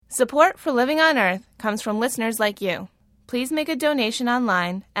Support for Living on Earth comes from listeners like you. Please make a donation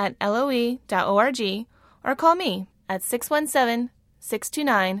online at loe.org or call me at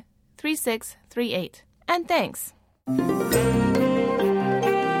 617-629-3638. And thanks.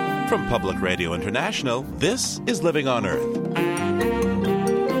 From Public Radio International, this is Living on Earth.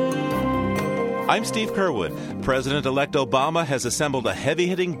 I'm Steve Curwood. President-elect Obama has assembled a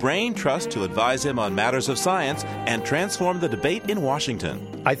heavy-hitting brain trust to advise him on matters of science and transform the debate in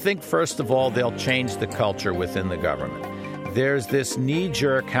Washington. I think, first of all, they'll change the culture within the government. There's this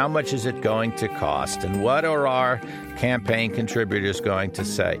knee-jerk, how much is it going to cost, and what are our campaign contributors going to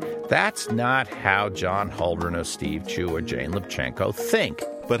say? That's not how John Holdren or Steve Chu or Jane Lubchenco think.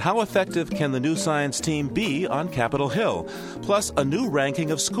 But how effective can the new science team be on Capitol Hill? Plus, a new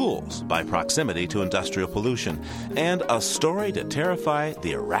ranking of schools by proximity to industrial pollution, and a story to terrify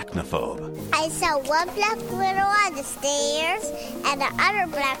the arachnophobe. I saw one black widow on the stairs and the other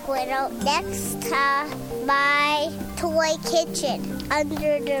black widow next to my toy kitchen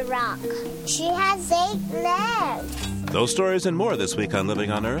under the rock. She has 8 legs. Those stories and more this week on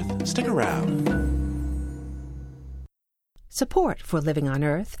Living on Earth. Stick around. Support for Living on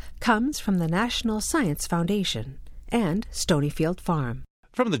Earth comes from the National Science Foundation and Stonyfield Farm.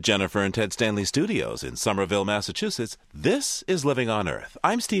 From the Jennifer and Ted Stanley Studios in Somerville, Massachusetts, this is Living on Earth.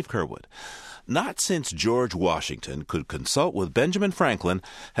 I'm Steve Curwood. Not since George Washington could consult with Benjamin Franklin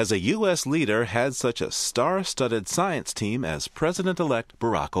has a U.S. leader had such a star-studded science team as President-elect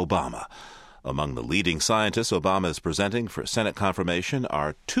Barack Obama. Among the leading scientists Obama is presenting for Senate confirmation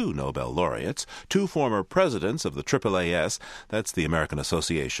are 2 Nobel laureates, 2 former presidents of the AAAS, that's the American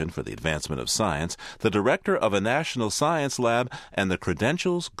Association for the Advancement of Science, the director of a national science lab, and the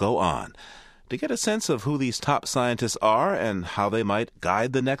credentials go on. To get a sense of who these top scientists are and how they might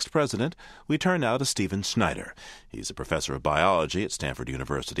guide the next president, we turn now to Stephen Schneider. He's a professor of biology at Stanford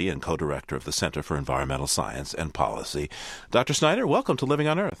University and co-director of the Center for Environmental Science and Policy. Dr. Schneider, welcome to Living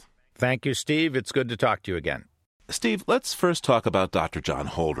on Earth. Thank you, Steve. It's good to talk to you again. Steve, let's first talk about Dr. John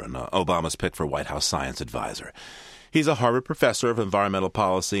Holdren, Obama's pick for White House science advisor. He's a Harvard professor of environmental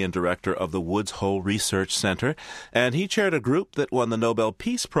policy and director of the Woods Hole Research Center, and he chaired a group that won the Nobel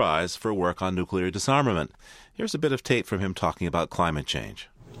Peace Prize for work on nuclear disarmament. Here's a bit of tape from him talking about climate change.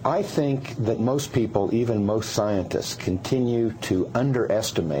 I think that most people, even most scientists, continue to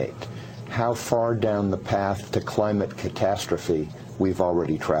underestimate how far down the path to climate catastrophe we've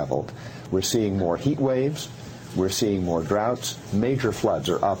already traveled. We're seeing more heat waves, we're seeing more droughts, major floods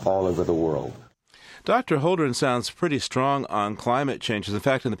are up all over the world. Dr. Holdren sounds pretty strong on climate change. In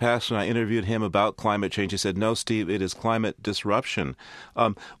fact, in the past when I interviewed him about climate change, he said, no, Steve, it is climate disruption.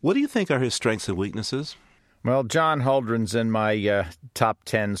 What do you think are his strengths and weaknesses? Well, John Holdren's in my top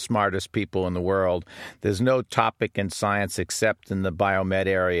 10 smartest people in the world. There's no topic in science except in the biomed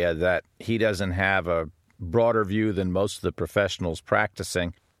area that he doesn't have a broader view than most of the professionals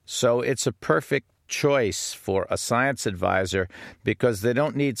practicing. So it's a perfect choice for a science advisor because they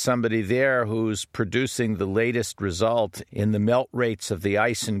don't need somebody there who's producing the latest result in the melt rates of the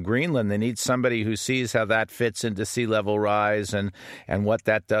ice in Greenland. They need somebody who sees how that fits into sea level rise and what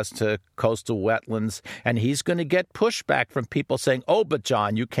that does to coastal wetlands. And he's going to get pushback from people saying, oh, but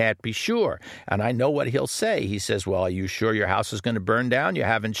John, you can't be sure. And I know what he'll say. He says, well, are you sure your house is going to burn down? You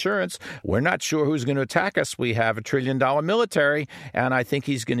have insurance. We're not sure who's going to attack us. We have $1 trillion military. And I think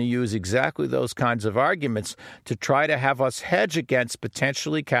he's going to use exactly those kinds of arguments to try to have us hedge against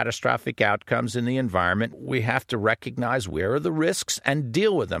potentially catastrophic outcomes in the environment. We have to recognize where are the risks and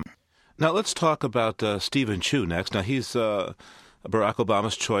deal with them. Now let's talk about Stephen Chu next. Now he's Barack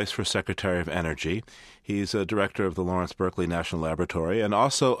Obama's choice for Secretary of Energy. He's a director of the Lawrence Berkeley National Laboratory and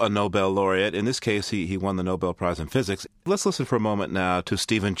also a Nobel laureate. In this case, he won the Nobel Prize in Physics. Let's listen for a moment now to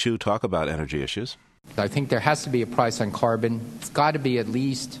Stephen Chu talk about energy issues. I think there has to be a price on carbon. It's got to be at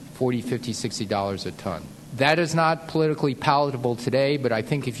least $40, $50, $60 a ton. That is not politically palatable today, but I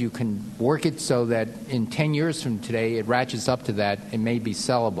think if you can work it so that in 10 years from today it ratchets up to that, it may be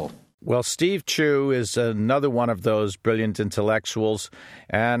sellable. Well, Steve Chu is another one of those brilliant intellectuals,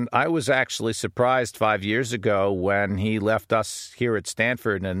 and I was actually surprised 5 years ago when he left us here at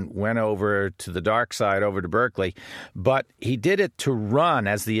Stanford and went over to the dark side, over to Berkeley. But he did it to run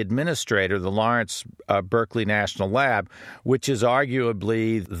as the administrator of the Lawrence Berkeley National Lab, which is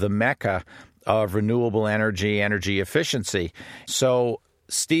arguably the mecca of renewable energy efficiency. So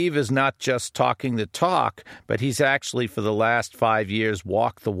Steve is not just talking the talk, but he's actually, for the last 5 years,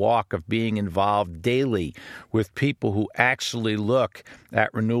 walked the walk of being involved daily with people who actually look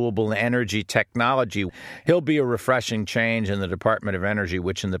at renewable energy technology. He'll be a refreshing change in the Department of Energy,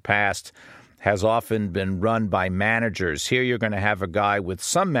 which in the past has often been run by managers. Here you're going to have a guy with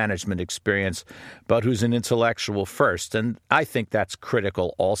some management experience, but who's an intellectual first. And I think that's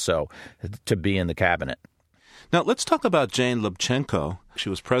critical also to be in the cabinet. Now, let's talk about Jane Lubchenco. She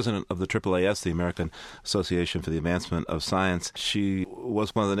was president of the AAAS, the American Association for the Advancement of Science. She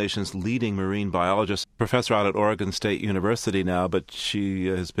was one of the nation's leading marine biologists, professor out at Oregon State University now, but she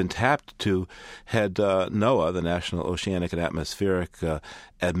has been tapped to head NOAA, the National Oceanic and Atmospheric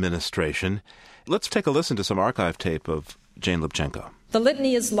Administration. Let's take a listen to some archive tape of Jane Lubchenco. The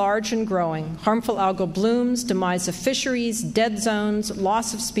litany is large and growing. Harmful algal blooms, demise of fisheries, dead zones,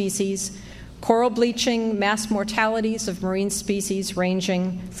 loss of species, coral bleaching, mass mortalities of marine species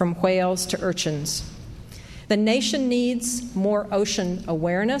ranging from whales to urchins. The nation needs more ocean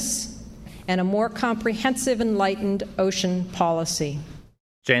awareness and a more comprehensive, enlightened ocean policy.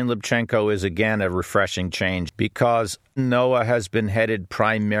 Jane Lubchenco is again a refreshing change because NOAA has been headed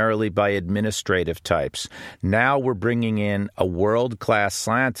primarily by administrative types. Now we're bringing in a world-class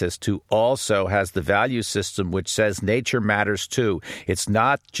scientist who also has the value system which says nature matters too. It's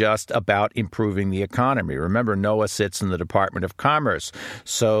not just about improving the economy. Remember, NOAA sits in the Department of Commerce,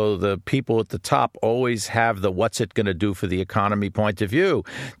 so the people at the top always have the what's it going to do for the economy point of view.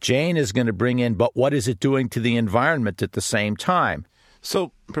 Jane is going to bring in, but what is it doing to the environment at the same time?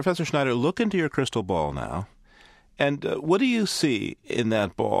 So, Professor Schneider, look into your crystal ball now, and what do you see in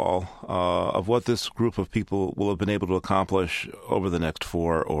that ball of what this group of people will have been able to accomplish over the next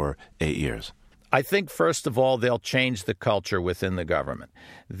 4 or 8 years? I think, first of all, they'll change the culture within the government.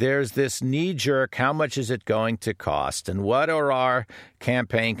 There's this knee-jerk, how much is it going to cost, and what are our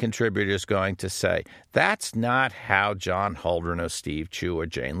campaign contributors going to say? That's not how John Holdren or Steve Chu or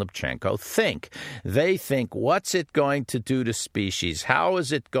Jane Lubchenco think. They think, what's it going to do to species? How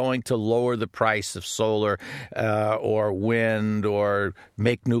is it going to lower the price of solar or wind or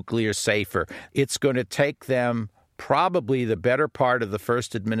make nuclear safer? It's going to take them probably the better part of the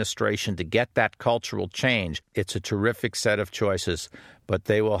first administration to get that cultural change. It's a terrific set of choices, but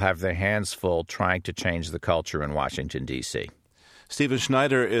they will have their hands full trying to change the culture in Washington, D.C. Stephen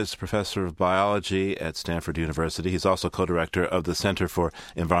Schneider is professor of biology at Stanford University. He's also co-director of the Center for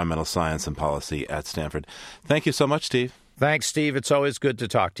Environmental Science and Policy at Stanford. Thank you so much, Steve. Thanks, Steve. It's always good to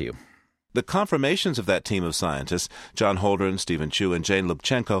talk to you. The confirmations of that team of scientists, John Holdren, Stephen Chu, and Jane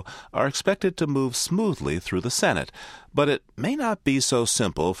Lubchenco, are expected to move smoothly through the Senate. But it may not be so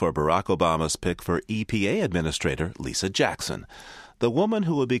simple for Barack Obama's pick for EPA Administrator Lisa Jackson. The woman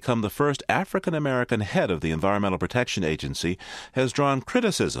who will become the first African-American head of the Environmental Protection Agency has drawn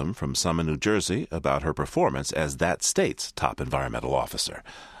criticism from some in New Jersey about her performance as that state's top environmental officer.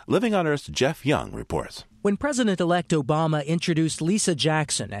 Living on Earth's Jeff Young reports. When President-elect Obama introduced Lisa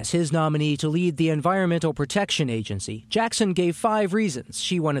Jackson as his nominee to lead the Environmental Protection Agency, Jackson gave 5 reasons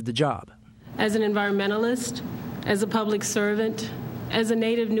she wanted the job. As an environmentalist, as a public servant, as a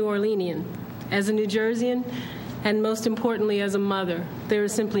native New Orleanian, as a New Jerseyan, and most importantly, as a mother, there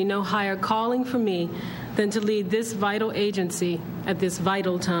is simply no higher calling for me than to lead this vital agency at this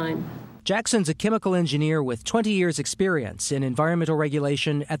vital time. Jackson's a chemical engineer with 20 years' experience in environmental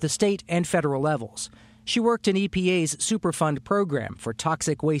regulation at the state and federal levels. She worked in EPA's Superfund program for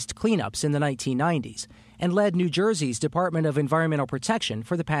toxic waste cleanups in the 1990s and led New Jersey's Department of Environmental Protection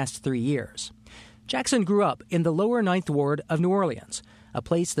for the past 3 years. Jackson grew up in the lower Ninth Ward of New Orleans, a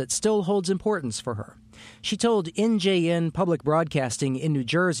place that still holds importance for her. She told NJN Public Broadcasting in New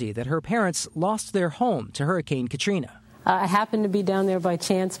Jersey that her parents lost their home to Hurricane Katrina. I happened to be down there by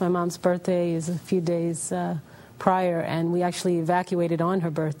chance. My mom's birthday is a few days prior, and we actually evacuated on her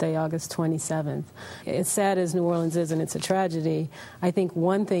birthday, August 27th. As sad as New Orleans is, and it's a tragedy, I think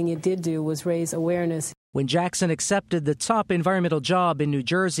one thing it did do was raise awareness. When Jackson accepted the top environmental job in New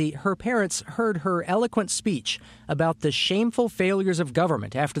Jersey, her parents heard her eloquent speech about the shameful failures of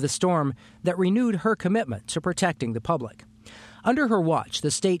government after the storm that renewed her commitment to protecting the public. Under her watch, the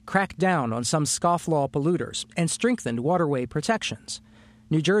state cracked down on some scofflaw polluters and strengthened waterway protections.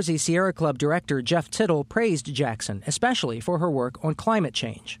 New Jersey Sierra Club director Jeff Tittle praised Jackson, especially for her work on climate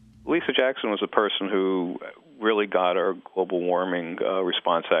change. Lisa Jackson was a person who really got our Global Warming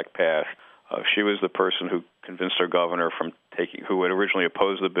Response Act passed. She was the person who convinced our governor who had originally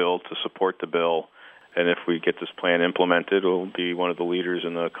opposed the bill to support the bill. And if we get this plan implemented, we'll be one of the leaders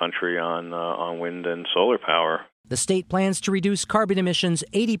in the country on wind and solar power. The state plans to reduce carbon emissions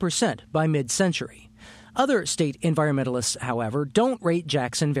 80% by mid-century. Other state environmentalists, however, don't rate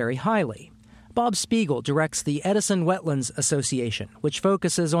Jackson very highly. Bob Spiegel directs the Edison Wetlands Association, which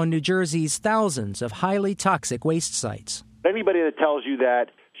focuses on New Jersey's thousands of highly toxic waste sites. Anybody that tells you that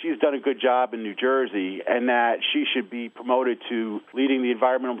she's done a good job in New Jersey and that she should be promoted to leading the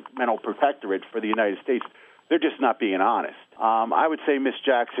Environmental Protectorate for the United States. They're just not being honest. I would say Ms.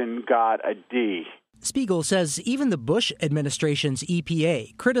 Jackson got a D. Spiegel says even the Bush administration's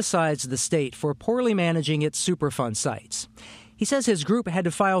EPA criticized the state for poorly managing its Superfund sites. He says his group had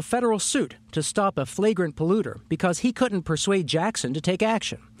to file federal suit to stop a flagrant polluter because he couldn't persuade Jackson to take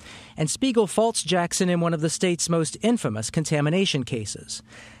action. And Spiegel faults Jackson in one of the state's most infamous contamination cases.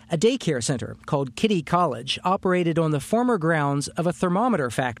 A daycare center called Kitty College operated on the former grounds of a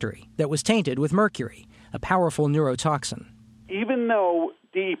thermometer factory that was tainted with mercury, a powerful neurotoxin. Even though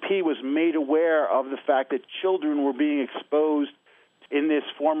DEP was made aware of the fact that children were being exposed in this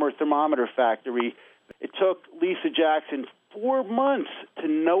former thermometer factory, it took Lisa Jackson 4 months to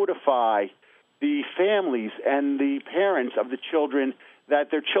notify the families and the parents of the children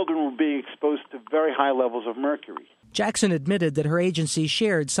that their children were being exposed to very high levels of mercury. Jackson admitted that her agency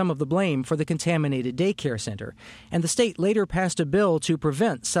shared some of the blame for the contaminated daycare center, and the state later passed a bill to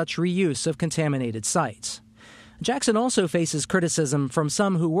prevent such reuse of contaminated sites. Jackson also faces criticism from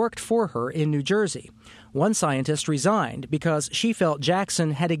some who worked for her in New Jersey. One scientist resigned because she felt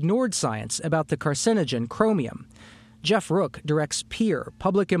Jackson had ignored science about the carcinogen chromium. Jeff Rook directs PEER,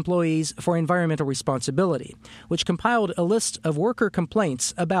 Public Employees for Environmental Responsibility, which compiled a list of worker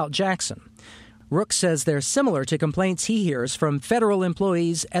complaints about Jackson. Rook says they're similar to complaints he hears from federal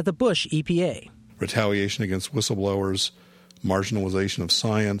employees at the Bush EPA. Retaliation against whistleblowers, marginalization of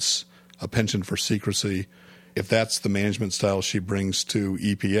science, a penchant for secrecy. If that's the management style she brings to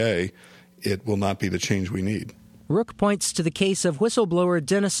EPA, it will not be the change we need. Rook points to the case of whistleblower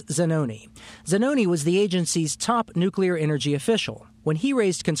Dennis Zanoni. Zanoni was the agency's top nuclear energy official. When he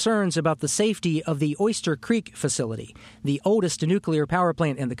raised concerns about the safety of the Oyster Creek facility, the oldest nuclear power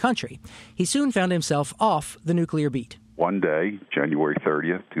plant in the country, he soon found himself off the nuclear beat. One day, January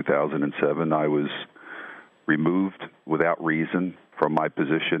 30th, 2007, I was removed without reason from my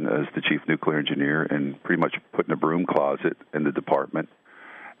position as the chief nuclear engineer and pretty much put in a broom closet in the department.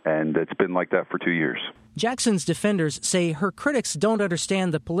 And it's been like that for 2 years. Jackson's defenders say her critics don't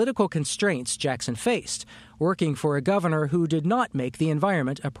understand the political constraints Jackson faced, working for a governor who did not make the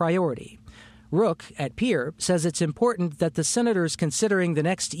environment a priority. Rook, at PEER, says it's important that the senators considering the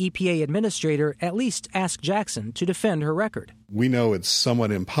next EPA administrator at least ask Jackson to defend her record. We know it's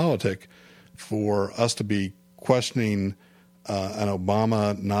somewhat impolitic for us to be questioning an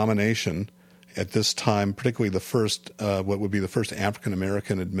Obama nomination at this time, particularly the first, what would be the first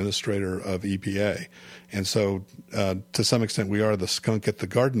African-American administrator of EPA. And so, to some extent, we are the skunk at the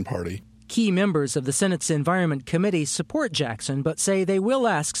garden party. Key members of the Senate's Environment Committee support Jackson, but say they will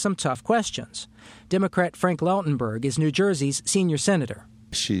ask some tough questions. Democrat Frank Lautenberg is New Jersey's senior senator.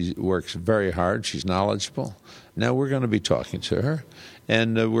 She works very hard. She's knowledgeable. Now we're going to be talking to her,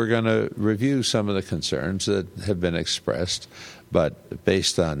 and we're going to review some of the concerns that have been expressed. But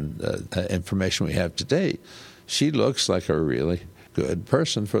based on information we have to date, she looks like a really good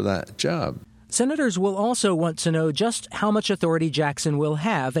person for that job. Senators will also want to know just how much authority Jackson will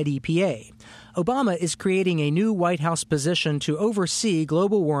have at EPA. Obama is creating a new White House position to oversee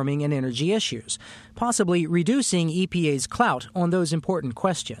global warming and energy issues, possibly reducing EPA's clout on those important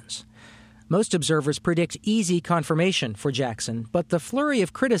questions. Most observers predict easy confirmation for Jackson, but the flurry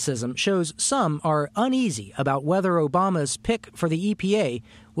of criticism shows some are uneasy about whether Obama's pick for the EPA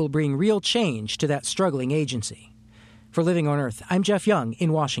will bring real change to that struggling agency. For Living on Earth, I'm Jeff Young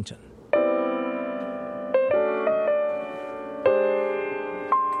in Washington.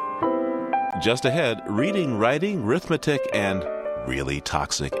 Just ahead, reading, writing, arithmetic, and really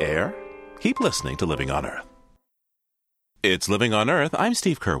toxic air? Keep listening to Living on Earth. It's Living on Earth. I'm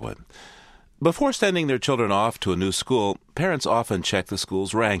Steve Kerwood. Before sending their children off to a new school, parents often check the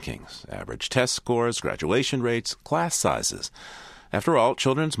school's rankings, average test scores, graduation rates, class sizes. After all,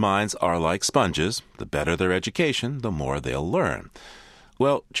 children's minds are like sponges. The better their education, the more they'll learn.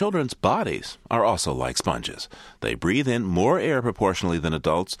 Well, children's bodies are also like sponges. They breathe in more air proportionally than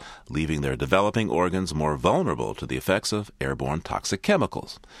adults, leaving their developing organs more vulnerable to the effects of airborne toxic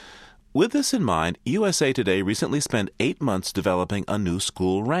chemicals. With this in mind, USA Today recently spent 8 months developing a new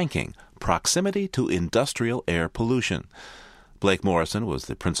school ranking, Proximity to Industrial Air Pollution. Blake Morrison was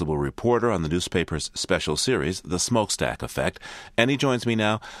the principal reporter on the newspaper's special series, The Smokestack Effect, and he joins me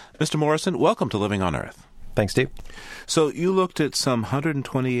now. Mr. Morrison, welcome to Living on Earth. Thanks, Steve. So you looked at some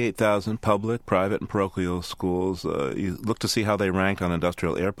 128,000 public, private, and parochial schools. You looked to see how they ranked on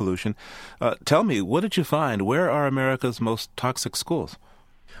industrial air pollution. Tell me, what did you find? Where are America's most toxic schools?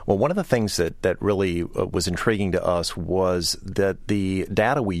 Well, one of the things that really was intriguing to us was that the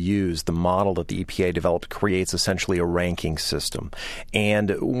data we use, the model that the EPA developed, creates essentially a ranking system.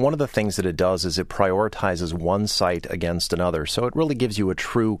 And one of the things that it does is it prioritizes one site against another. So it really gives you a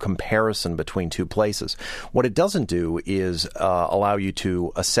true comparison between two places. What it doesn't do is allow you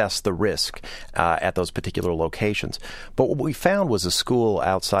to assess the risk at those particular locations. But what we found was a school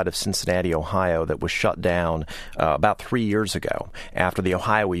outside of Cincinnati, Ohio, that was shut down about 3 years ago after the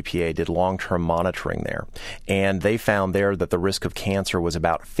Ohio EPA did long-term monitoring there. And they found there that the risk of cancer was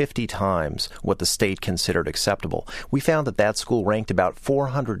about 50 times what the state considered acceptable. We found that school ranked about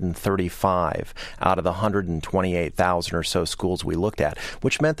 435 out of the 128,000 or so schools we looked at,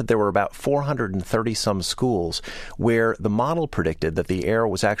 which meant that there were about 430-some schools where the model predicted that the air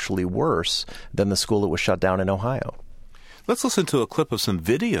was actually worse than the school that was shut down in Ohio. Let's listen to a clip of some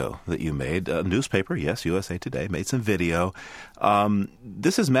video that you made. A newspaper, yes, USA Today, made some video.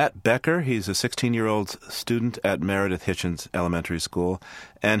 This is Matt Becker. He's a 16-year-old student at Meredith Hitchens Elementary School,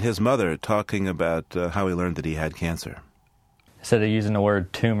 and his mother talking about how he learned that he had cancer. Instead of using the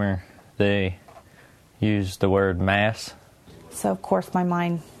word tumor, they used the word mass. So, of course, my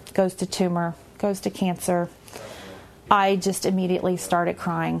mind goes to tumor, goes to cancer. I just immediately started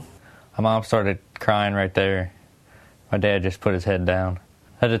crying. My mom started crying right there. My dad just put his head down.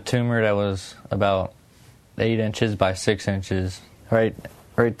 I had a tumor that was about 8 inches by 6 inches, right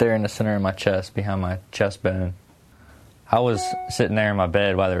there in the center of my chest, behind my chest bone. I was sitting there in my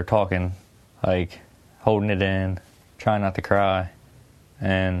bed while they were talking, like holding it in, trying not to cry,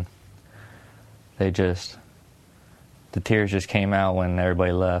 and the tears just came out when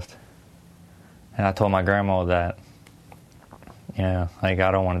everybody left. And I told my grandma that, I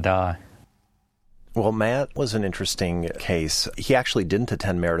don't want to die. Well, Matt was an interesting case. He actually didn't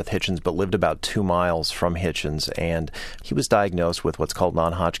attend Meredith Hitchens, but lived about 2 miles from Hitchens, and he was diagnosed with what's called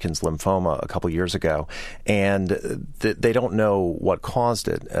non-Hodgkin's lymphoma a couple years ago, and they don't know what caused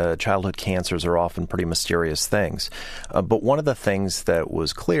it. Childhood cancers are often pretty mysterious things. But one of the things that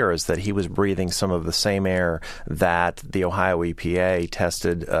was clear is that he was breathing some of the same air that the Ohio EPA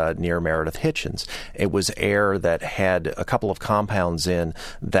tested near Meredith Hitchens. It was air that had a couple of compounds in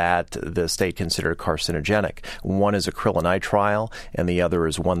that the state considered carcinogenic. One is acrylonitrile, and the other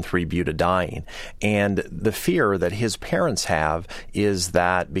is 1,3-butadiene. And the fear that his parents have is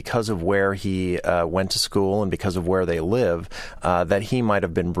that because of where he went to school and because of where they live, that he might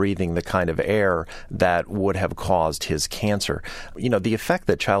have been breathing the kind of air that would have caused his cancer. The effect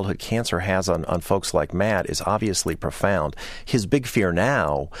that childhood cancer has on folks like Matt is obviously profound. His big fear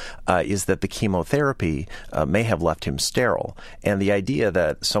now is that the chemotherapy may have left him sterile. And the idea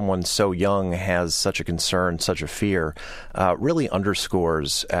that someone so young has such a concern, such a fear, really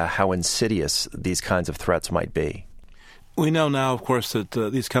underscores how insidious these kinds of threats might be. We know now, of course, that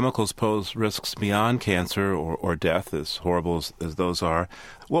these chemicals pose risks beyond cancer or death, as horrible as those are.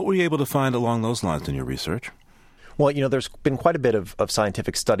 What were you able to find along those lines in your research? Well, there's been quite a bit of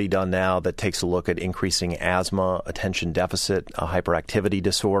scientific study done now that takes a look at increasing asthma, attention deficit, hyperactivity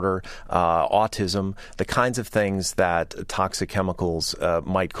disorder, autism, the kinds of things that toxic chemicals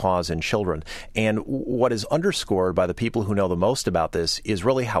might cause in children. And what is underscored by the people who know the most about this is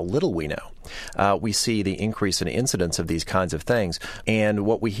really how little we know. We see the increase in incidence of these kinds of things. And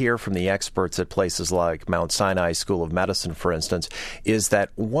what we hear from the experts at places like Mount Sinai School of Medicine, for instance, is that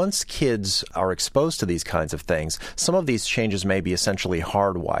once kids are exposed to these kinds of things, some of these changes may be essentially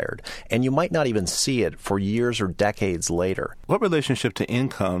hardwired, and you might not even see it for years or decades later. What relationship to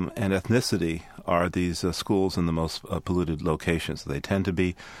income and ethnicity are these schools in the most polluted locations? Do they tend to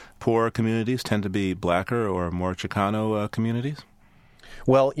be poorer communities, tend to be blacker or more Chicano communities?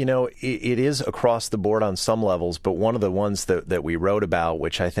 Well, it is across the board on some levels, but one of the ones that we wrote about,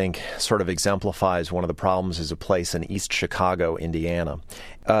 which I think sort of exemplifies one of the problems, is a place in East Chicago, Indiana.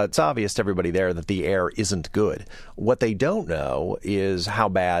 It's obvious to everybody there that the air isn't good. What they don't know is how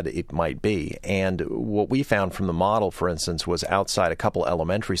bad it might be. And what we found from the model, for instance, was outside a couple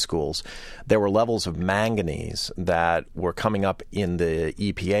elementary schools, there were levels of manganese that were coming up in the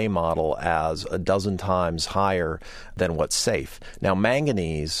EPA model as a dozen times higher than what's safe. Now,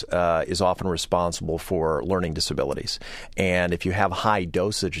 manganese is often responsible for learning disabilities. And if you have high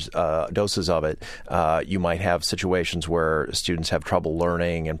doses of it, you might have situations where students have trouble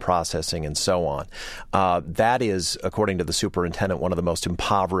learning and processing and so on. That is, according to the superintendent, one of the most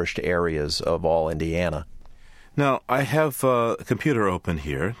impoverished areas of all Indiana. Now, I have a computer open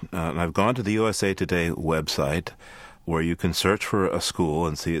here, and I've gone to the USA Today website where you can search for a school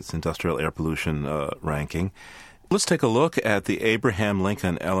and see its industrial air pollution ranking. Let's take a look at the Abraham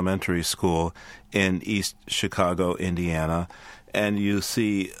Lincoln Elementary School in East Chicago, Indiana. and you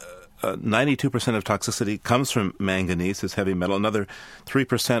see 92% of toxicity comes from manganese, this heavy metal, another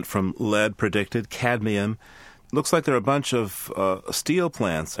 3% from lead predicted, cadmium. Looks like there are a bunch of steel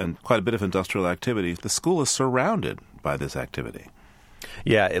plants and quite a bit of industrial activity. The school is surrounded by this activity.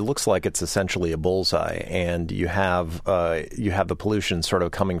 Yeah, it looks like it's essentially a bullseye, and you have the pollution sort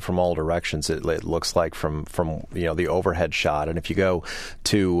of coming from all directions. It looks like from the overhead shot, and if you go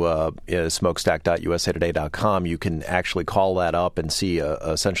to smokestack.usatoday.com, you can actually call that up and see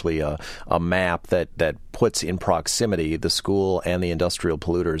essentially a map that puts in proximity the school and the industrial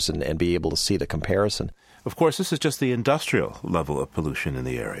polluters and be able to see the comparison. Of course, this is just the industrial level of pollution in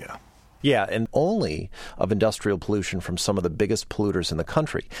the area. Yeah, and only of industrial pollution from some of the biggest polluters in the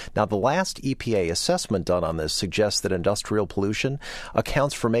country. Now, the last EPA assessment done on this suggests that industrial pollution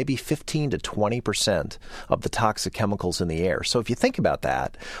accounts for maybe 15 to 20% of the toxic chemicals in the air. So if you think about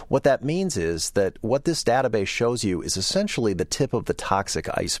that, what that means is that what this database shows you is essentially the tip of the toxic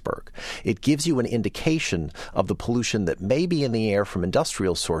iceberg. It gives you an indication of the pollution that may be in the air from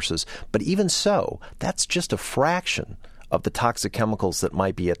industrial sources, but even so, that's just a fraction of the toxic chemicals that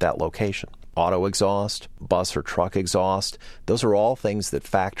might be at that location. Auto exhaust, bus or truck exhaust, those are all things that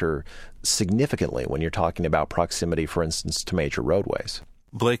factor significantly when you're talking about proximity, for instance, to major roadways.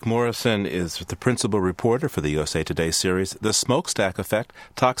 Blake Morrison is the principal reporter for the USA Today series, The Smokestack Effect,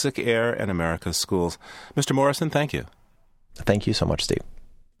 Toxic Air in America's Schools. Mr. Morrison, thank you. Thank you so much, Steve.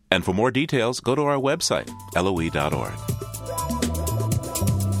 And for more details, go to our website, LOE.org.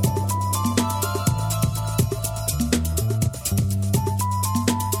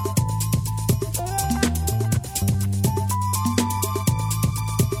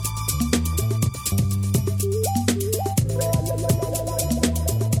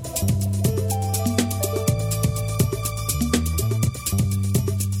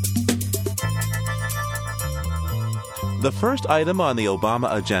 The first item on the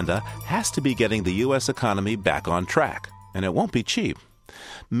Obama agenda has to be getting the U.S. economy back on track, and it won't be cheap.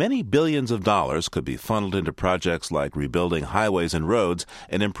 Many billions of dollars could be funneled into projects like rebuilding highways and roads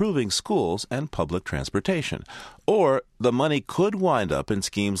and improving schools and public transportation. Or the money could wind up in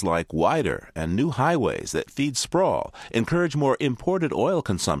schemes like wider and new highways that feed sprawl, encourage more imported oil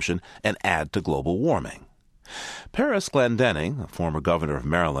consumption, and add to global warming. Paris Glendening, a former governor of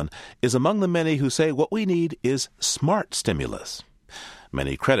Maryland, is among the many who say what we need is smart stimulus.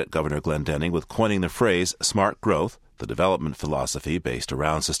 Many credit Governor Glendening with coining the phrase smart growth, the development philosophy based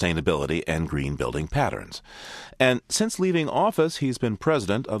around sustainability and green building patterns. And since leaving office, he's been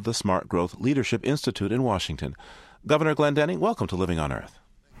president of the Smart Growth Leadership Institute in Washington. Governor Glendening, welcome to Living on Earth.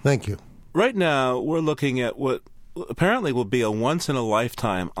 Thank you. Right now, we're looking at what apparently will be a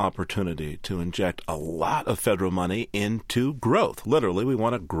once-in-a-lifetime opportunity to inject a lot of federal money into growth. Literally, we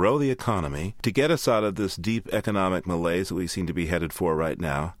want to grow the economy to get us out of this deep economic malaise that we seem to be headed for right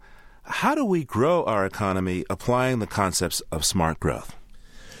now. How do we grow our economy applying the concepts of smart growth?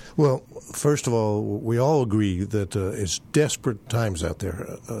 Well, first of all, we all agree that it's desperate times out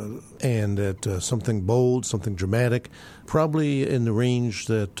there and that something bold, something dramatic, probably in the range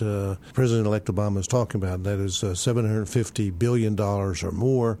that President-elect Obama is talking about, that is $750 billion or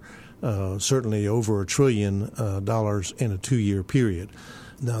more, certainly over $1 trillion in a 2-year period.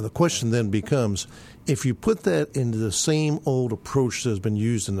 Now, the question then becomes, if you put that into the same old approach that has been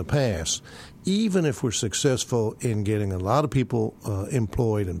used in the past, even if we're successful in getting a lot of people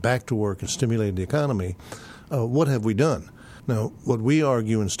employed and back to work and stimulating the economy, what have we done? Now, what we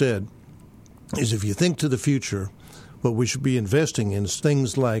argue instead is if you think to the future, what we should be investing in is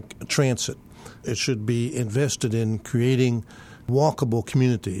things like transit. It should be invested in creating walkable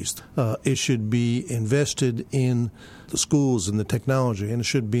communities. It should be invested in the schools and the technology, and it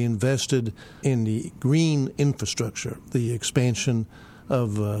should be invested in the green infrastructure, the expansion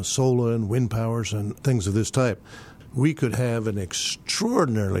of solar and wind powers and things of this type. We could have an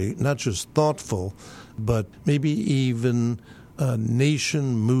extraordinarily, not just thoughtful, but maybe even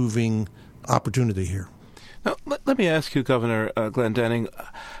nation-moving opportunity here. Now, let me ask you, Governor Glendening,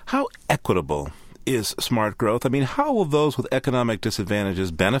 how equitable is smart growth? I mean, how will those with economic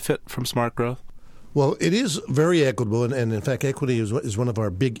disadvantages benefit from smart growth? Well, it is very equitable, and in fact, equity is one of our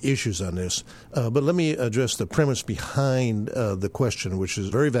big issues on this. But let me address the premise behind the question, which is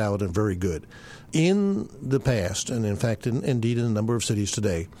very valid and very good. In the past, and in fact, indeed in a number of cities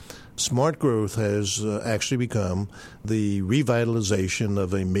today, smart growth has actually become the revitalization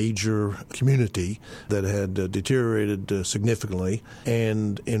of a major community that had deteriorated significantly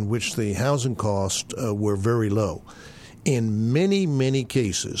and in which the housing costs were very low. In many, many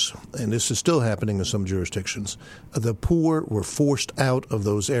cases, and this is still happening in some jurisdictions, the poor were forced out of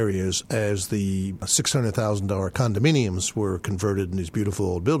those areas as the $600,000 condominiums were converted in these beautiful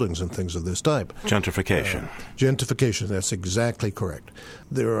old buildings and things of this type. Gentrification. Gentrification, that's exactly correct.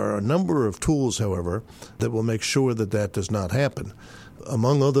 There are a number of tools, however, that will make sure that that does not happen.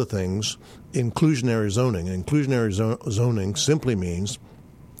 Among other things, inclusionary zoning. Inclusionary zoning simply means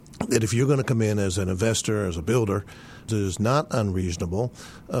that if you're going to come in as an investor, as a builder, it is not unreasonable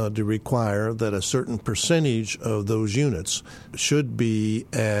to require that a certain percentage of those units should be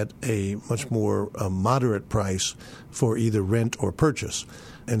at a much more moderate price for either rent or purchase.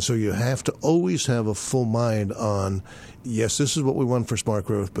 And so you have to always have a full mind on, yes, this is what we want for smart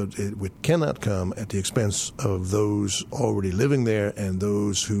growth, but it cannot come at the expense of those already living there and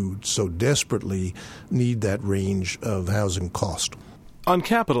those who so desperately need that range of housing cost. On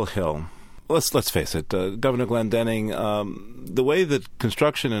Capitol Hill, let's face it, Governor Glendening, the way that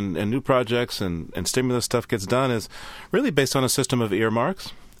construction and new projects and stimulus stuff gets done is really based on a system of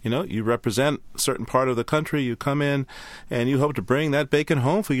earmarks. You know, you represent a certain part of the country, you come in, and you hope to bring that bacon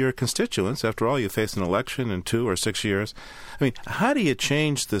home for your constituents. After all, you face an election in 2 or 6 years. I mean, how do you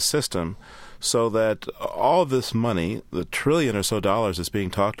change the system so that all this money, the $1 trillion or so that's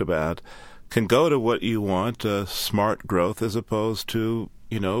being talked about, can go to what you want, smart growth, as opposed to,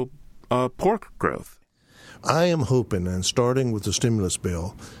 poor growth? I am hoping, and starting with the stimulus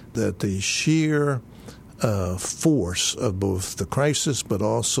bill, that the sheer force of both the crisis but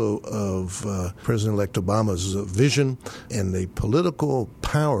also of President-elect Obama's vision and the political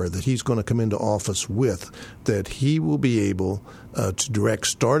power that he's going to come into office with, that he will be able to direct,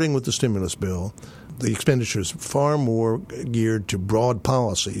 starting with the stimulus bill, the expenditures far more geared to broad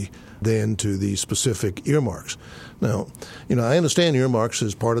policy than to the specific earmarks. Now, I understand earmarks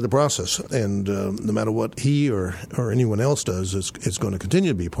is part of the process, and no matter what he or anyone else does, it's going to continue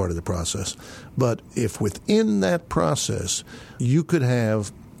to be part of the process. But if within that process you could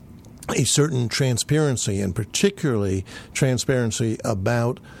have a certain transparency, and particularly transparency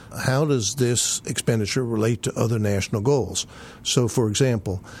about how does this expenditure relate to other national goals. So, for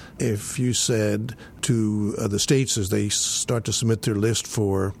example, if you said to the states as they start to submit their list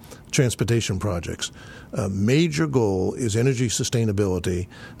for transportation projects, a major goal is energy sustainability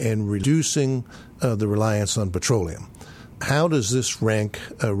and reducing the reliance on petroleum. How does this rank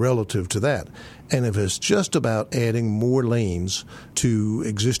relative to that? And if it's just about adding more lanes to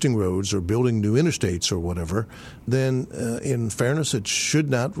existing roads or building new interstates or whatever, then in fairness, it should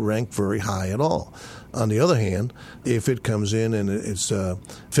not rank very high at all. On the other hand, if it comes in and it's a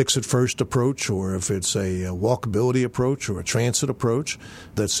fix-it-first approach, or if it's a walkability approach or a transit approach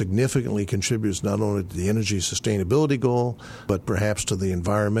that significantly contributes not only to the energy sustainability goal, but perhaps to the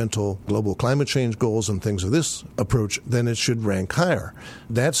environmental global climate change goals and things of this approach, then it should rank higher.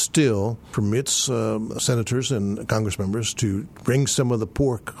 That still permits senators and Congress members to bring some of the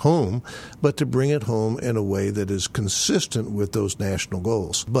pork home, but to bring it home in a way that is consistent with those national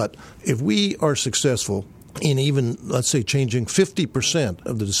goals. But if we are successful in even, let's say, changing 50%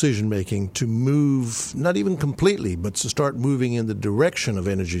 of the decision-making to move, not even completely, but to start moving in the direction of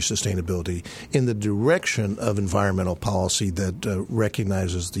energy sustainability, in the direction of environmental policy that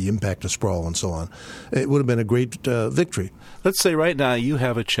recognizes the impact of sprawl and so on, it would have been a great victory. Let's say right now you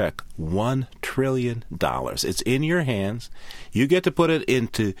have a check, $1 trillion. It's in your hands. You get to put it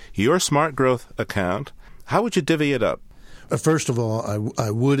into your smart growth account. How would you divvy it up? First of all,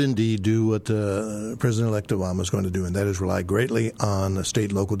 I would indeed do what President-elect Obama is going to do, and that is rely greatly on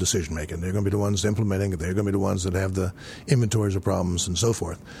state and local decision-making. They're going to be the ones implementing it. They're going to be the ones that have the inventories of problems and so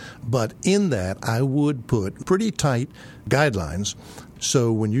forth. But in that, I would put pretty tight guidelines.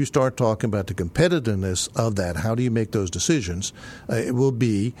 So when you start talking about the competitiveness of that, how do you make those decisions? It will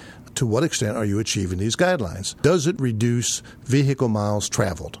be, to what extent are you achieving these guidelines? Does it reduce vehicle miles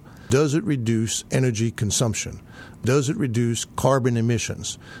traveled? Does it reduce energy consumption? Does it reduce carbon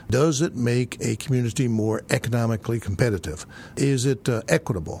emissions? Does it make a community more economically competitive? Is it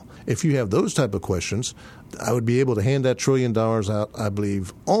equitable? If you have those type of questions, I would be able to hand that $1 trillion out, I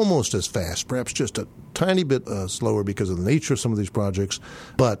believe, almost as fast, perhaps just a tiny bit slower because of the nature of some of these projects,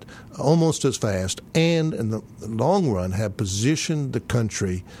 but almost as fast, and in the long run have positioned the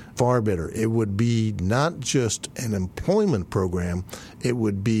country far better. It would be not just an employment program, it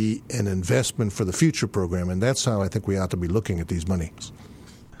would be an investment for the future program, and that's how I think we ought to be looking at these monies.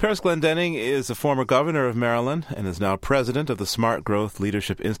 Paris Glendening is a former governor of Maryland and is now president of the Smart Growth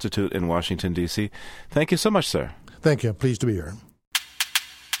Leadership Institute in Washington, D.C. Thank you so much, sir. Thank you. I'm pleased to be here.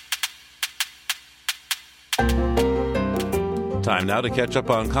 Time now to catch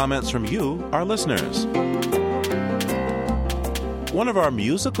up on comments from you, our listeners. One of our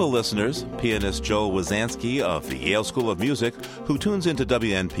musical listeners, pianist Joel Wazansky of the Yale School of Music, who tunes into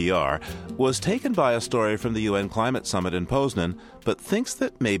WNPR, was taken by a story from the UN Climate Summit in Poznan, but thinks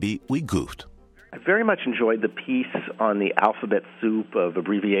that maybe we goofed. I very much enjoyed the piece on the alphabet soup of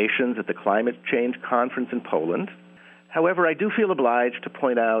abbreviations at the Climate Change Conference in Poland. However, I do feel obliged to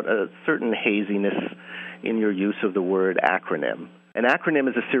point out a certain haziness in your use of the word acronym. An acronym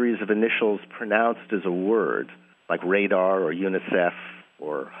is a series of initials pronounced as a word, like radar or UNICEF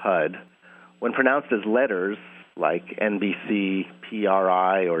or HUD. When pronounced as letters, like NBC,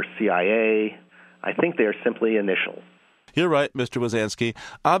 PRI, or CIA, I think they are simply initials. You're right, Mr. Wazansky.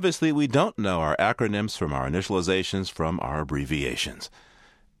 Obviously, we don't know our acronyms from our initializations from our abbreviations.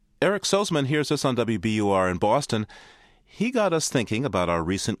 Eric Sosman hears us on WBUR in Boston. He got us thinking about our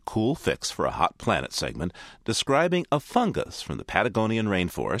recent Cool Fix for a Hot Planet segment, describing a fungus from the Patagonian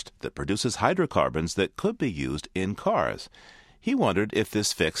rainforest that produces hydrocarbons that could be used in cars. He wondered if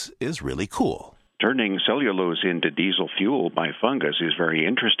this fix is really cool. Turning cellulose into diesel fuel by fungus is very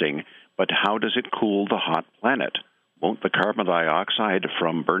interesting, but how does it cool the hot planet? Won't the carbon dioxide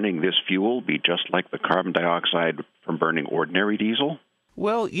from burning this fuel be just like the carbon dioxide from burning ordinary diesel?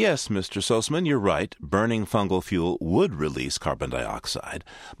 Well, yes, Mr. Sosman, you're right. Burning fungal fuel would release carbon dioxide,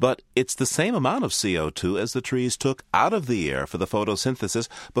 but it's the same amount of CO2 as the trees took out of the air for the photosynthesis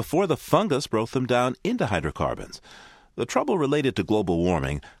before the fungus broke them down into hydrocarbons. The trouble related to global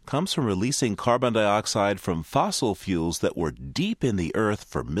warming comes from releasing carbon dioxide from fossil fuels that were deep in the earth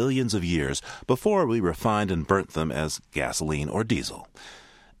for millions of years before we refined and burnt them as gasoline or diesel.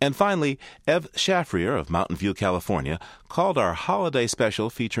 And finally, Ev Shafrier of Mountain View, California, called our holiday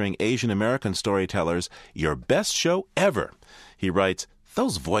special featuring Asian American storytellers your best show ever. He writes,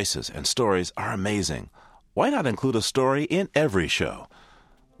 "Those voices and stories are amazing. Why not include a story in every show?"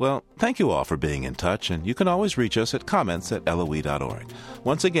 Well, thank you all for being in touch, and you can always reach us at comments@loe.org.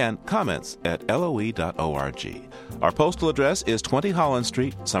 Once again, comments@loe.org. Our postal address is 20 Holland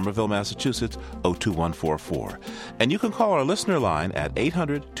Street, Somerville, Massachusetts, 02144. And you can call our listener line at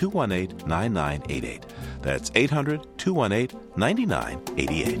 800-218-9988. That's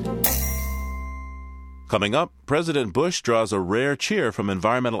 800-218-9988. Coming up, President Bush draws a rare cheer from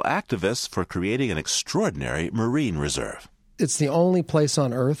environmental activists for creating an extraordinary marine reserve. It's the only place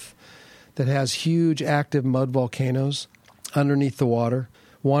on Earth that has huge active mud volcanoes underneath the water.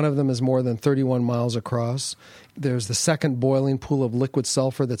 One of them is more than 31 miles across. There's the second boiling pool of liquid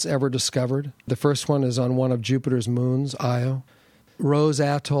sulfur that's ever discovered. The first one is on one of Jupiter's moons, Io. Rose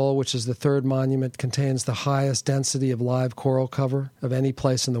Atoll, which is the third monument, contains the highest density of live coral cover of any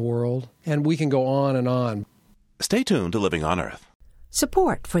place in the world. And we can go on and on. Stay tuned to Living on Earth.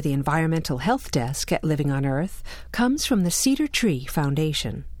 Support for the Environmental Health Desk at Living on Earth comes from the Cedar Tree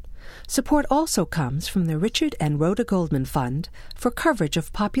Foundation. Support also comes from the Richard and Rhoda Goldman Fund for coverage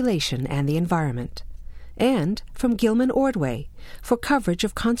of population and the environment, and from Gilman Ordway for coverage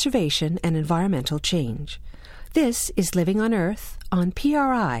of conservation and environmental change. This is Living on Earth on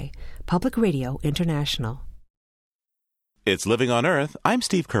PRI, Public Radio International. It's Living on Earth. I'm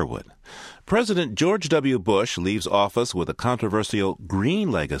Steve Curwood. President George W. Bush leaves office with a controversial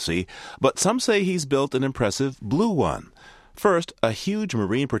green legacy, but some say he's built an impressive blue one. First, a huge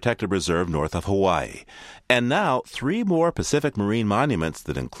marine protected reserve north of Hawaii. And now, 3 more Pacific marine monuments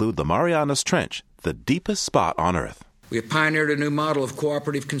that include the Marianas Trench, the deepest spot on Earth. We have pioneered a new model of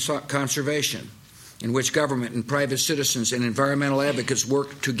cooperative conservation in which government and private citizens and environmental advocates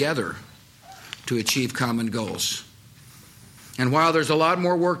work together to achieve common goals. And while there's a lot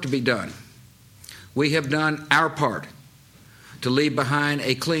more work to be done, we have done our part to leave behind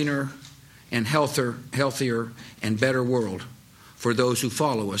a cleaner and healthier and better world for those who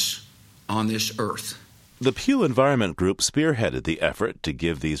follow us on this earth. The Pew Environment Group spearheaded the effort to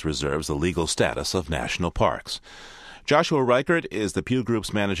give these reserves the legal status of national parks. Joshua Reichert is the Pew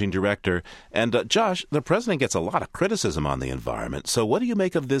Group's managing director. And Josh, the president gets a lot of criticism on the environment. So what do you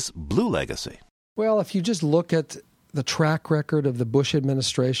make of this blue legacy? Well, if you just look at the track record of the Bush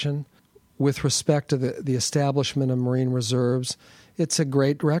administration with respect to the establishment of marine reserves, it's a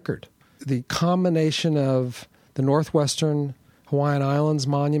great record. The combination of the Northwestern Hawaiian Islands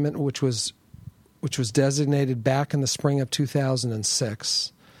Monument, which was designated back in the spring of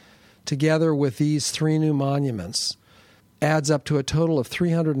 2006, together with these 3 new monuments, adds up to a total of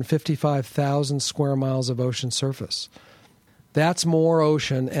 355,000 square miles of ocean surface. That's more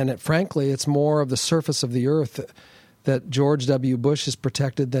ocean, and frankly, it's more of the surface of the earth that George W. Bush has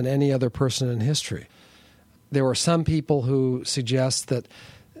protected than any other person in history. There were some people who suggest that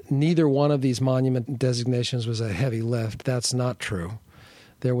neither one of these monument designations was a heavy lift. That's not true.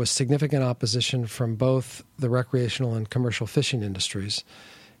 There was significant opposition from both the recreational and commercial fishing industries,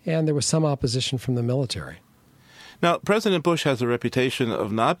 and there was some opposition from the military. Now, President Bush has a reputation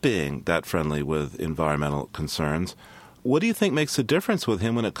of not being that friendly with environmental concerns. What do you think makes a difference with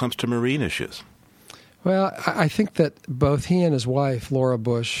him when it comes to marine issues? Well, I think that both he and his wife, Laura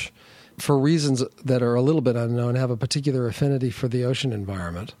Bush, for reasons that are a little bit unknown, have a particular affinity for the ocean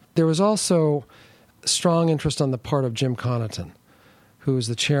environment. There was also strong interest on the part of Jim Connaughton, who is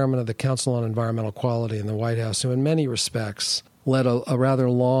the chairman of the Council on Environmental Quality in the White House, who in many respects led a rather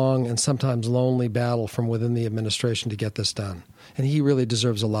long and sometimes lonely battle from within the administration to get this done. And he really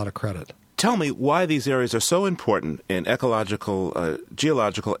deserves a lot of credit. Tell me why these areas are so important in ecological,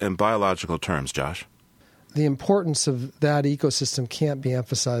 geological, and biological terms, Josh. The importance of that ecosystem can't be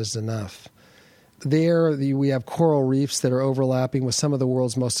emphasized enough. There, we have coral reefs that are overlapping with some of the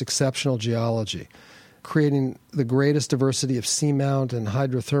world's most exceptional geology, creating the greatest diversity of seamount and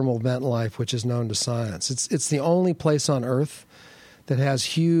hydrothermal vent life which is known to science. It's the only place on Earth that has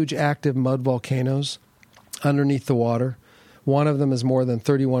huge active mud volcanoes underneath the water. One of them is more than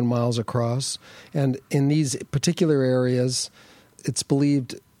 31 miles across. And in these particular areas, it's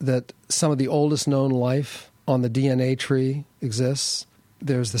believed that some of the oldest known life on the DNA tree exists.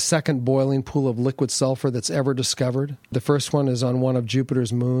 There's the second boiling pool of liquid sulfur that's ever discovered. The first one is on one of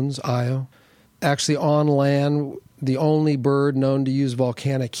Jupiter's moons, Io. Actually, on land, the only bird known to use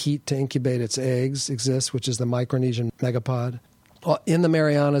volcanic heat to incubate its eggs exists, which is the Micronesian megapod. In the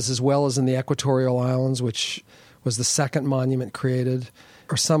Marianas, as well as in the Equatorial Islands, which was the second monument created,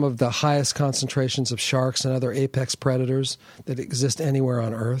 are some of the highest concentrations of sharks and other apex predators that exist anywhere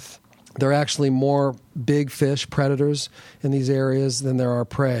on Earth. There are actually more big fish, predators, in these areas than there are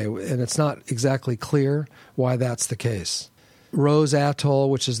prey, and it's not exactly clear why that's the case. Rose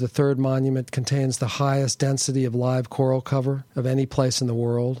Atoll, which is the third monument, contains the highest density of live coral cover of any place in the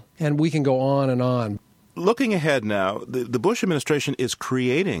world, and we can go on and on. Looking ahead now, the Bush administration is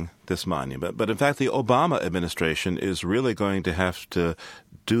creating this monument, but in fact the Obama administration is really going to have to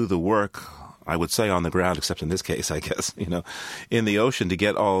do the work, I would say on the ground, except in this case, I guess, in the ocean to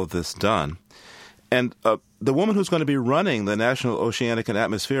get all of this done. And the woman who's going to be running the National Oceanic and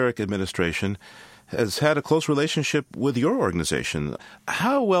Atmospheric Administration has had a close relationship with your organization.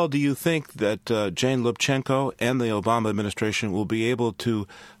 How well do you think that Jane Lubchenco and the Obama administration will be able to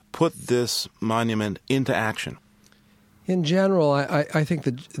put this monument into action? In general, I think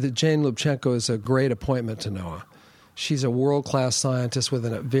that Jane Lubchenco is a great appointment to NOAA. She's a world-class scientist with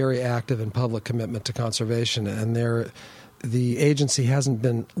a very active and public commitment to conservation, and the agency hasn't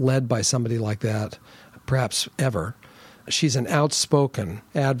been led by somebody like that, perhaps ever. She's an outspoken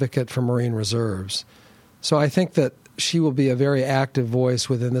advocate for marine reserves. So I think that she will be a very active voice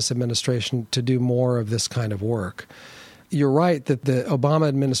within this administration to do more of this kind of work. You're right that the Obama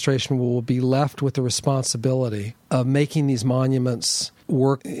administration will be left with the responsibility of making these monuments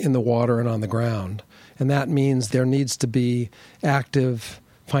work in the water and on the ground. And that means there needs to be active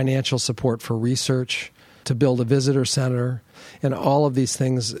financial support for research, to build a visitor center, and all of these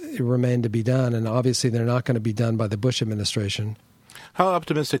things remain to be done. And obviously they're not going to be done by the Bush administration. How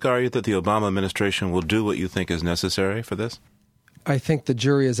optimistic are you that the Obama administration will do what you think is necessary for this? I think the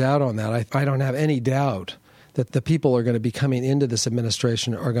jury is out on that. I don't have any doubt that the people are going to be coming into this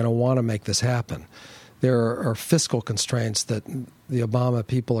administration are going to want to make this happen. There are fiscal constraints that the Obama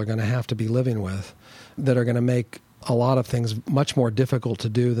people are going to have to be living with that are going to make a lot of things much more difficult to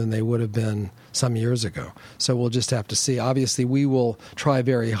do than they would have been some years ago. So we'll just have to see. Obviously, we will try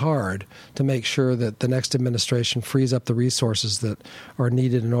very hard to make sure that the next administration frees up the resources that are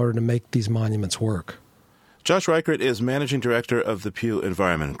needed in order to make these monuments work. Josh Reichert is Managing Director of the Pew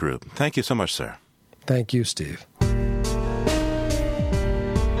Environment Group. Thank you so much, sir. Thank you, Steve.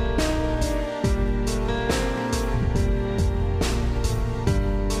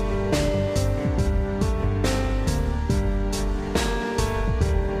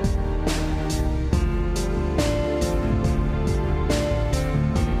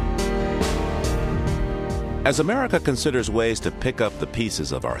 As America considers ways to pick up the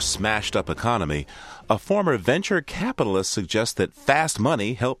pieces of our smashed-up economy, a former venture capitalist suggests that fast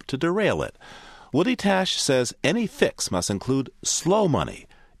money helped to derail it. Woody Tash says any fix must include slow money,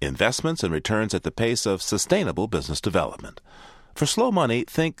 investments and returns at the pace of sustainable business development. For slow money,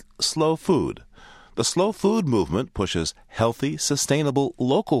 think slow food. The slow food movement pushes healthy, sustainable,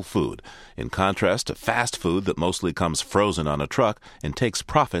 local food, in contrast to fast food that mostly comes frozen on a truck and takes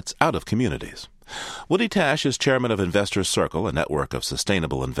profits out of communities. Woody Tash is chairman of Investors Circle, a network of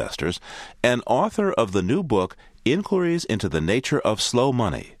sustainable investors, and author of the new book, Inquiries into the Nature of Slow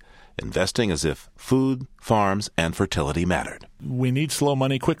Money. investing as if food, farms, and fertility mattered. We need slow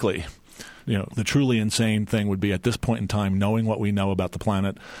money quickly. The truly insane thing would be at this point in time, knowing what we know about the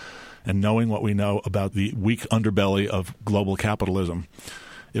planet and knowing what we know about the weak underbelly of global capitalism.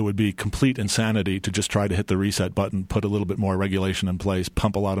 It would be complete insanity to just try to hit the reset button, put a little bit more regulation in place,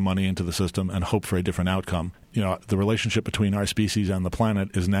 pump a lot of money into the system, and hope for a different outcome. The relationship between our species and the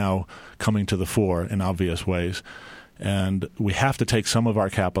planet is now coming to the fore in obvious ways. And we have to take some of our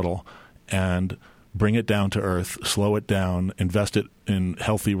capital and bring it down to earth, slow it down, invest it in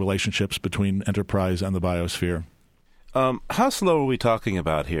healthy relationships between enterprise and the biosphere. How slow are we talking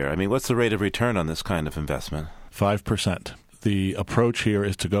about here? I mean, what's the rate of return on this kind of investment? 5%. The approach here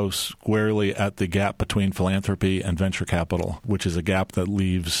is to go squarely at the gap between philanthropy and venture capital, which is a gap that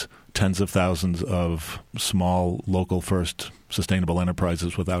leaves tens of thousands of small, local-first sustainable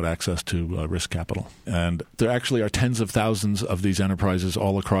enterprises without access to risk capital. And there actually are tens of thousands of these enterprises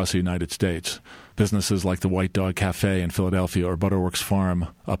all across the United States. Businesses like the White Dog Cafe in Philadelphia or Butterworks Farm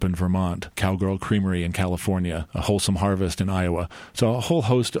up in Vermont, Cowgirl Creamery in California, a Wholesome Harvest in Iowa. So a whole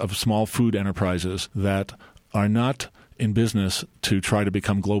host of small food enterprises that are not in business to try to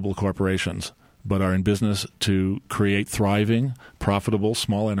become global corporations, but are in business to create thriving, profitable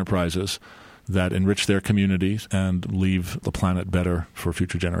small enterprises that enrich their communities and leave the planet better for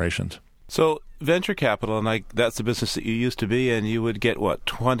future generations. So venture capital, and that's the business that you used to be in, you would get,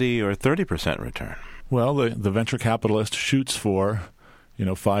 20 or 30% return? Well, the venture capitalist shoots for,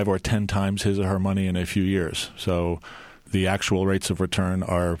 5 or 10 times his or her money in a few years. So the actual rates of return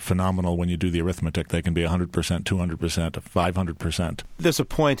are phenomenal when you do the arithmetic. They can be 100%, 200%, 500%. There's a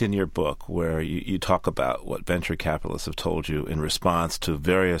point in your book where you talk about what venture capitalists have told you in response to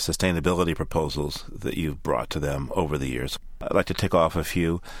various sustainability proposals that you've brought to them over the years. I'd like to tick off a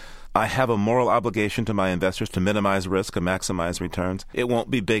few. I have a moral obligation to my investors to minimize risk and maximize returns. It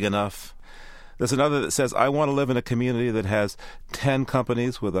won't be big enough. There's another that says, I want to live in a community that has 10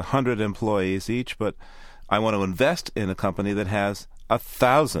 companies with 100 employees each, but I want to invest in a company that has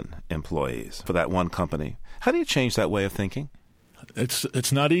 1,000 employees for that one company. How do you change that way of thinking?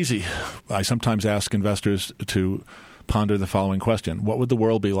 It's not easy. I sometimes ask investors to ponder the following question. What would the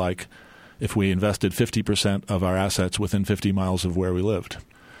world be like if we invested 50% of our assets within 50 miles of where we lived?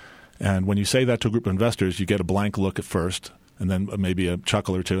 And when you say that to a group of investors, you get a blank look at first, and then maybe a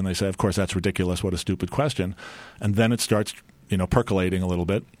chuckle or two, and they say, of course, that's ridiculous. What a stupid question. And then it starts, percolating a little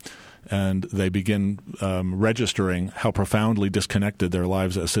bit. And they begin registering how profoundly disconnected their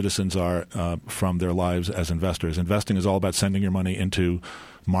lives as citizens are from their lives as investors. Investing is all about sending your money into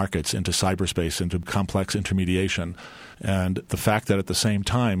markets, into cyberspace, into complex intermediation. And the fact that at the same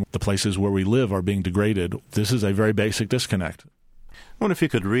time, the places where we live are being degraded, this is a very basic disconnect. I wonder if you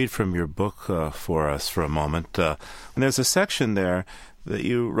could read from your book for us for a moment. And there's a section there that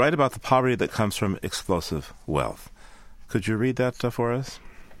you write about the poverty that comes from explosive wealth. Could you read that for us?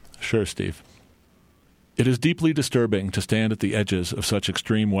 Sure, Steve. It is deeply disturbing to stand at the edges of such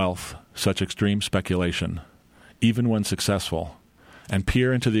extreme wealth, such extreme speculation, even when successful, and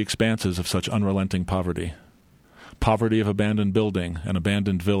peer into the expanses of such unrelenting poverty. Poverty of abandoned building and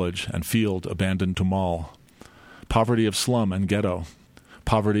abandoned village and field abandoned to mall. Poverty of slum and ghetto.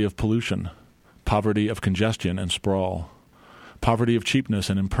 Poverty of pollution. Poverty of congestion and sprawl. Poverty of cheapness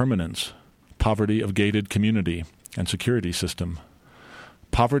and impermanence. Poverty of gated community and security system.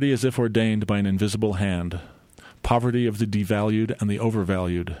 Poverty as if ordained by an invisible hand. Poverty of the devalued and the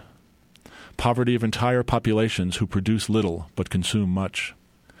overvalued. Poverty of entire populations who produce little but consume much.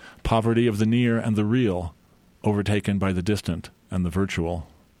 Poverty of the near and the real, overtaken by the distant and the virtual.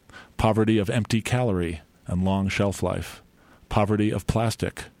 Poverty of empty calorie and long shelf life. Poverty of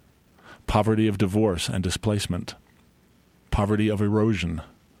plastic. Poverty of divorce and displacement. Poverty of erosion.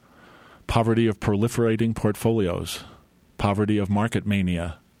 Poverty of proliferating portfolios. Poverty of market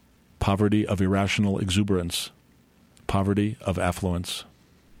mania. Poverty of irrational exuberance. Poverty of affluence.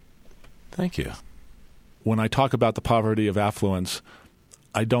 Thank you. When I talk about the poverty of affluence,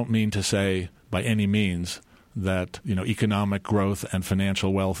 I don't mean to say by any means that economic growth and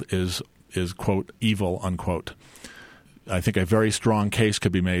financial wealth is quote evil unquote. I think a very strong case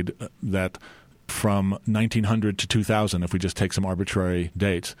could be made that from 1900 to 2000, if we just take some arbitrary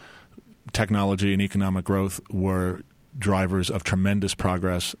dates, technology and economic growth were drivers of tremendous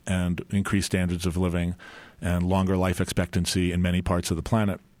progress and increased standards of living and longer life expectancy in many parts of the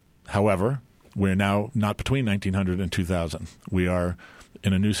planet. However, we're now not between 1900 and 2000. We are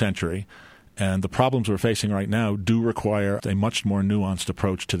in a new century, and the problems we're facing right now do require a much more nuanced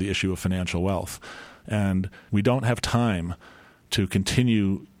approach to the issue of financial wealth. And we don't have time to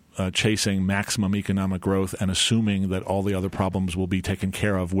continue chasing maximum economic growth and assuming that all the other problems will be taken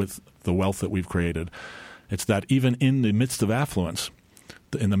care of with the wealth that we've created. It's that even in the midst of affluence,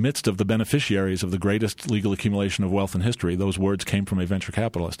 in the midst of the beneficiaries of the greatest legal accumulation of wealth in history, those words came from a venture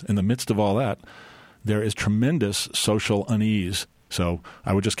capitalist. In the midst of all that, there is tremendous social unease. So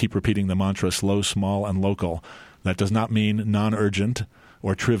I would just keep repeating the mantra, slow, small, and local. That does not mean non-urgent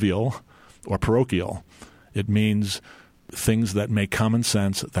or trivial or parochial. It means things that make common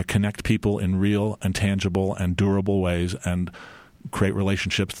sense, that connect people in real and tangible and durable ways and create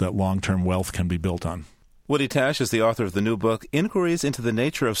relationships that long-term wealth can be built on. Woody Tash is the author of the new book, Inquiries into the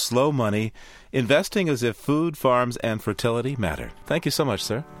Nature of Slow Money, Investing as if Food, Farms, and Fertility Matter. Thank you so much,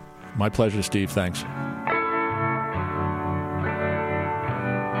 sir. My pleasure, Steve. Thanks.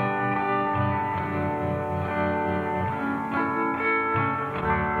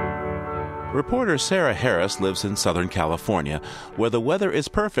 Reporter Sarah Harris lives in Southern California, where the weather is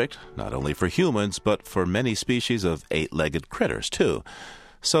perfect, not only for humans, but for many species of eight-legged critters, too.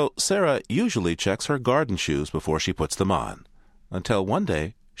 So Sarah usually checks her garden shoes before she puts them on, until one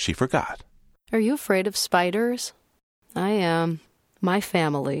day she forgot. Are you afraid of spiders? I am. My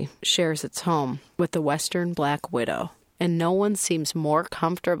family shares its home with the western black widow, and no one seems more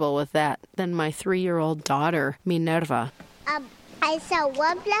comfortable with that than my 3-year-old daughter, Minerva. I saw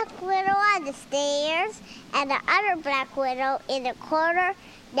one black widow on the stairs and the other black widow in the corner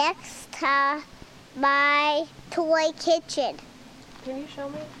next to my toy kitchen. Can you show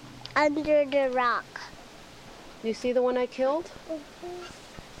me? Under the rock. You see the one I killed?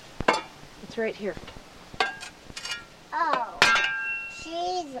 Mm-hmm. It's right here. Oh,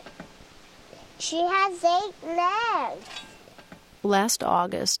 she has 8 legs. Last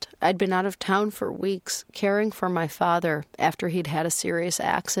August, I'd been out of town for weeks caring for my father after he'd had a serious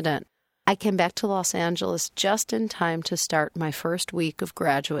accident. I came back to Los Angeles just in time to start my first week of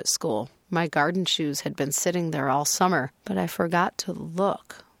graduate school. My garden shoes had been sitting there all summer, but I forgot to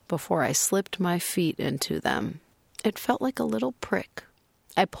look before I slipped my feet into them. It felt like a little prick.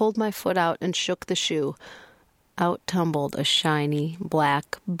 I pulled my foot out and shook the shoe. Out tumbled a shiny,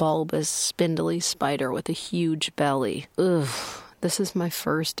 black, bulbous, spindly spider with a huge belly. Ugh. This is my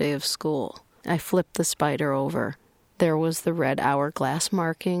first day of school. I flipped the spider over. There was the red hourglass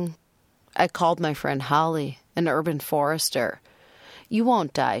marking. I called my friend Holly, an urban forester. You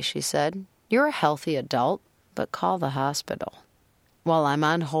won't die, she said. You're a healthy adult, but call the hospital. While I'm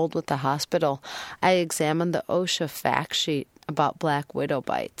on hold with the hospital, I examined the OSHA fact sheet about black widow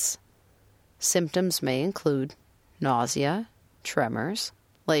bites. Symptoms may include nausea, tremors,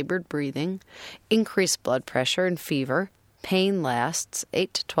 labored breathing, increased blood pressure and fever. Pain lasts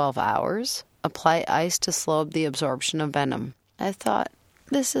 8 to 12 hours. Apply ice to slow the absorption of venom. I thought,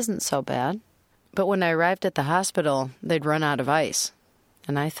 this isn't so bad. But when I arrived at the hospital, they'd run out of ice.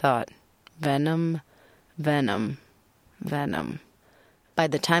 And I thought, venom, venom, venom. By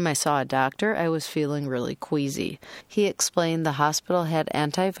the time I saw a doctor, I was feeling really queasy. He explained the hospital had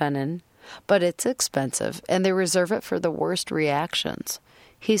anti-venom, but it's expensive, and they reserve it for the worst reactions.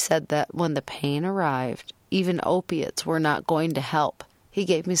 He said that when the pain arrived, even opiates were not going to help. He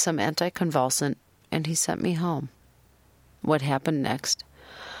gave me some anticonvulsant, and he sent me home. What happened next?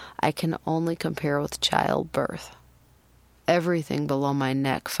 I can only compare with childbirth. Everything below my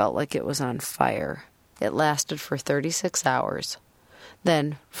neck felt like it was on fire. It lasted for 36 hours.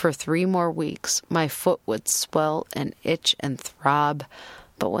 Then, for 3 more weeks, my foot would swell and itch and throb,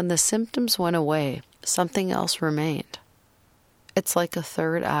 but when the symptoms went away, something else remained. It's like a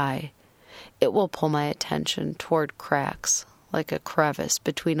third eye. It will pull my attention toward cracks, like a crevice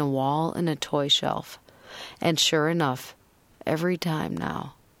between a wall and a toy shelf. And sure enough, every time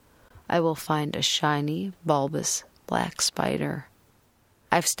now, I will find a shiny, bulbous, black spider.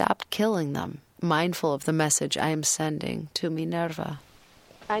 I've stopped killing them, mindful of the message I am sending to Minerva.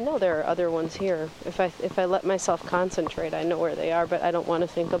 I know there are other ones here. If I let myself concentrate, I know where they are, but I don't want to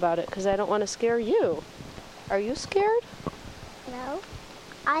think about it because I don't want to scare you. Are you scared? No.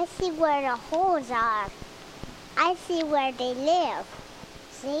 I see where the holes are. I see where they live.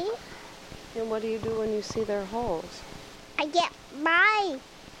 See? And what do you do when you see their holes? I get my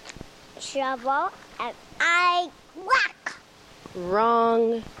shovel and I whack.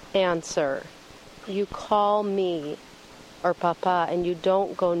 Wrong answer. You call me or Papa and you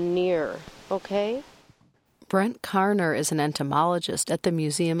don't go near, okay? Brent Karner is an entomologist at the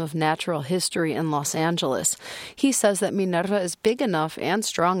Museum of Natural History in Los Angeles. He says that Minerva is big enough and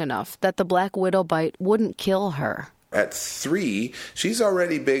strong enough that the black widow bite wouldn't kill her. At 3, she's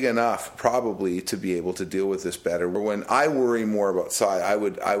already big enough probably to be able to deal with this better. When I worry more about size, I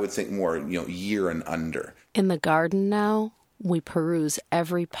would think more, year and under. In the garden now, We peruse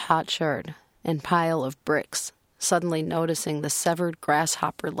every potsherd and pile of bricks, suddenly noticing the severed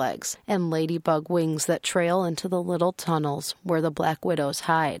grasshopper legs and ladybug wings that trail into the little tunnels where the black widows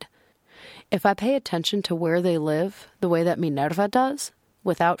hide. If I pay attention to where they live, the way that Minerva does,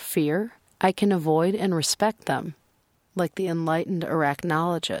 without fear, I can avoid and respect them, like the enlightened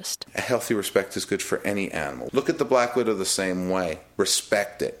arachnologist. A healthy respect is good for any animal. Look at the black widow the same way.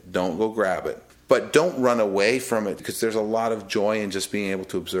 Respect it. Don't go grab it. But don't run away from it, because there's a lot of joy in just being able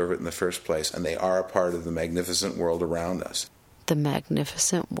to observe it in the first place, and they are a part of the magnificent world around us. The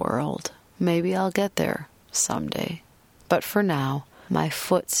magnificent world. Maybe I'll get there someday. But for now, my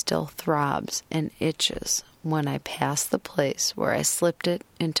foot still throbs and itches when I pass the place where I slipped it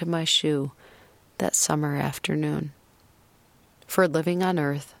into my shoe that summer afternoon. For Living on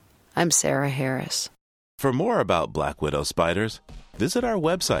Earth, I'm Sarah Harris. For more about black widow spiders, visit our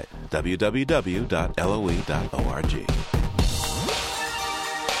website, www.loe.org.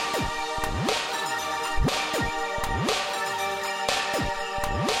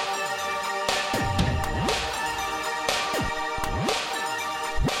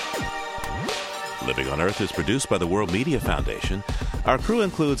 Living on Earth is produced by the World Media Foundation. Our crew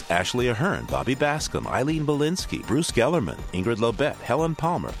includes Ashley Ahern, Bobby Bascom, Eileen Belinsky, Bruce Gellerman, Ingrid Lobet, Helen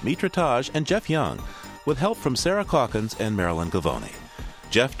Palmer, Mitra Taj, and Jeff Young, with help from Sarah Calkins and Marilyn Gavoni.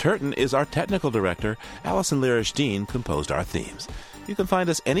 Jeff Turton is our technical director. Allison Lirish-Dean composed our themes. You can find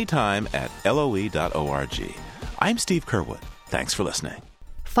us anytime at loe.org. I'm Steve Curwood. Thanks for listening.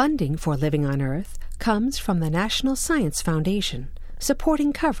 Funding for Living on Earth comes from the National Science Foundation,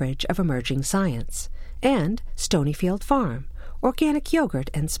 supporting coverage of emerging science, and Stonyfield Farm, organic yogurt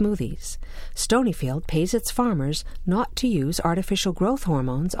and smoothies. Stonyfield pays its farmers not to use artificial growth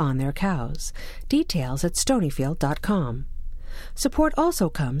hormones on their cows. Details at stonyfield.com. Support also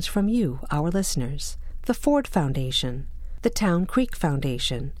comes from you, our listeners, the Ford Foundation, the Town Creek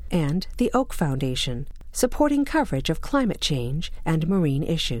Foundation, and the Oak Foundation, supporting coverage of climate change and marine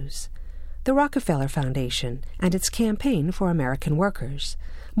issues. The Rockefeller Foundation and its campaign for American workers.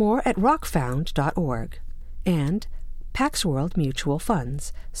 More at rockfound.org. And Pax World Mutual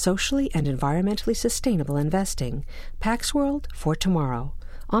Funds, socially and environmentally sustainable investing. Pax World for tomorrow.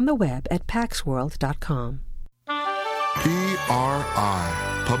 On the web at paxworld.com.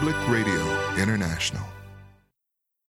 PRI, Public Radio International.